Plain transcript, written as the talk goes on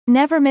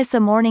Never miss a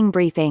morning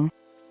briefing.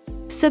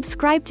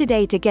 Subscribe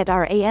today to get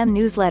our AM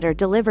newsletter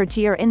delivered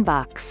to your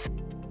inbox.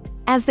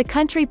 As the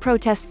country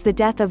protests the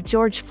death of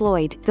George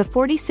Floyd, the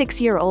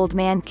 46-year-old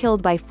man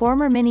killed by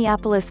former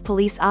Minneapolis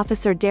police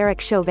officer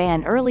Derek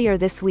Chauvin earlier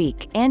this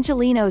week,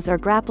 Angelenos are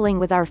grappling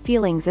with our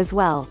feelings as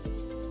well.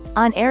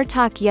 On Air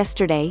Talk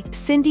yesterday,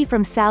 Cindy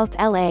from South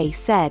LA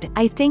said,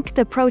 "I think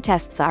the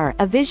protests are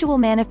a visual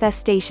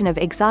manifestation of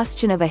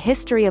exhaustion of a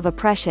history of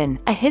oppression,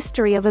 a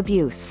history of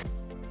abuse.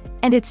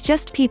 And it's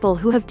just people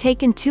who have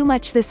taken too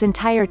much this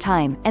entire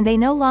time, and they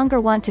no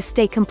longer want to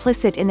stay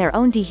complicit in their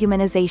own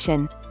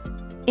dehumanization."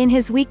 In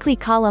his weekly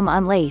column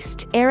on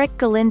Laced, Eric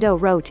Galindo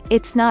wrote,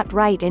 "It's not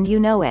right and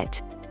you know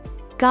it.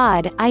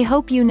 God, I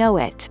hope you know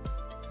it.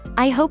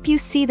 I hope you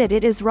see that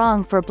it is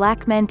wrong for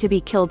black men to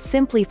be killed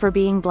simply for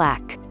being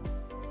black."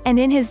 And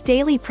in his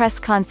daily press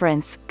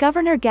conference,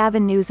 Governor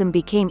Gavin Newsom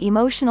became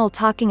emotional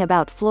talking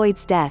about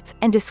Floyd's death,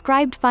 and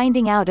described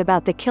finding out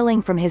about the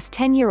killing from his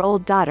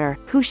 10-year-old daughter,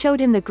 who showed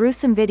him the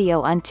gruesome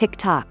video on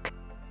TikTok.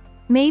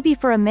 "Maybe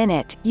for a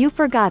minute, you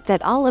forgot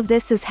that all of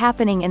this is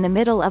happening in the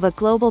middle of a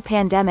global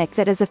pandemic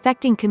that is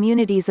affecting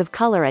communities of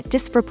color at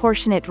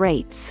disproportionate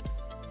rates.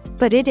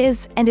 But it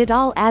is, and it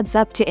all adds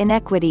up to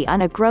inequity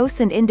on a gross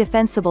and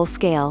indefensible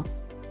scale.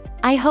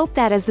 I hope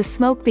that as the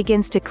smoke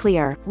begins to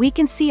clear, we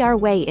can see our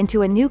way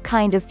into a new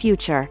kind of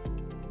future.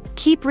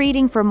 Keep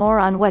reading for more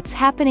on what's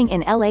happening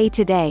in LA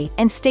today,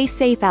 and stay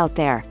safe out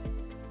there."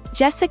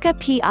 Jessica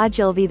P.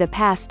 Ogilvy. The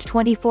past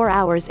 24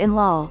 hours in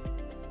LA.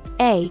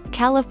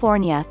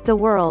 California, the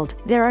world,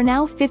 there are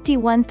now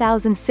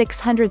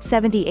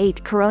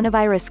 51,678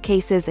 coronavirus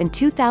cases and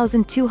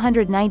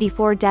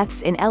 2,294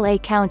 deaths in LA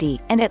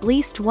County, and at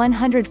least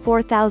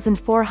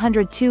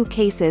 104,402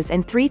 cases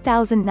and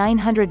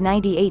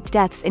 3,998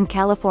 deaths in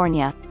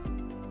California.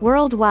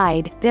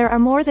 Worldwide, there are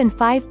more than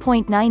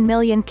 5.9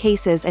 million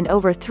cases and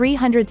over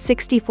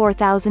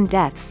 364,000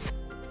 deaths.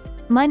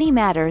 Money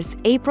Matters,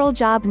 April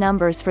job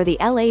numbers for the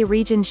LA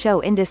region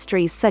show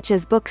industries such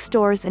as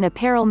bookstores and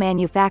apparel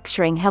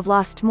manufacturing have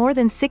lost more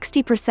than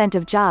 60%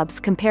 of jobs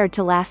compared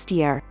to last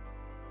year.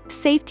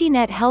 Safety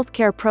net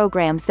healthcare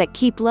programs that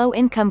keep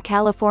low-income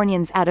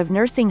Californians out of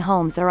nursing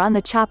homes are on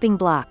the chopping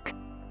block.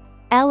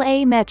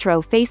 LA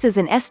Metro faces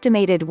an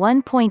estimated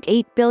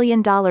 $1.8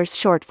 billion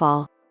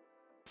shortfall.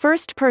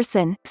 First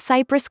person,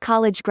 Cypress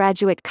College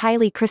graduate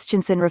Kylie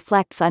Christensen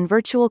reflects on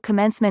virtual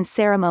commencement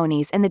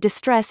ceremonies and the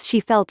distress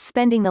she felt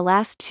spending the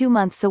last 2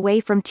 months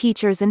away from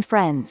teachers and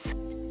friends.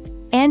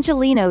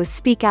 Angelenos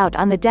speak out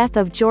on the death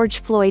of George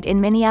Floyd in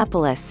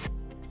Minneapolis.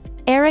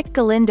 Eric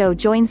Galindo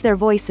joins their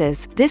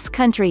voices, "This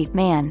country,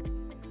 man.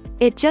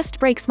 It just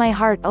breaks my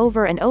heart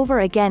over and over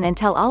again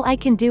until all I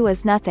can do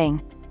is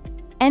nothing."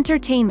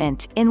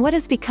 Entertainment, in what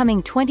is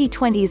becoming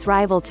 2020's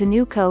rival to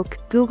New Coke,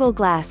 Google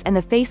Glass and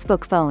the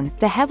Facebook phone,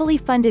 the heavily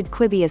funded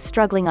Quibi is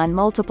struggling on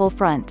multiple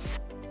fronts.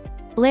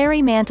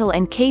 Larry Mantle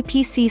and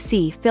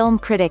KPCC film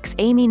critics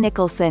Amy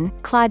Nicholson,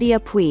 Claudia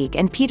Puig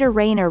and Peter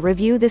Rayner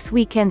review this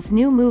weekend's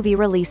new movie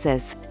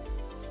releases.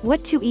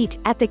 What to eat,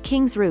 at the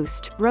King's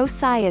Roost,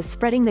 Rosai is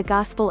spreading the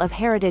gospel of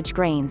heritage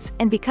grains,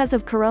 and because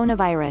of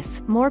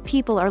coronavirus, more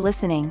people are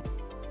listening.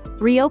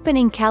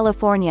 Reopening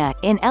California,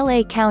 in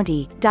LA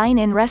County,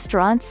 dine-in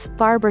restaurants,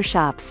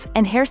 barbershops,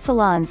 and hair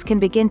salons can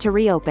begin to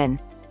reopen.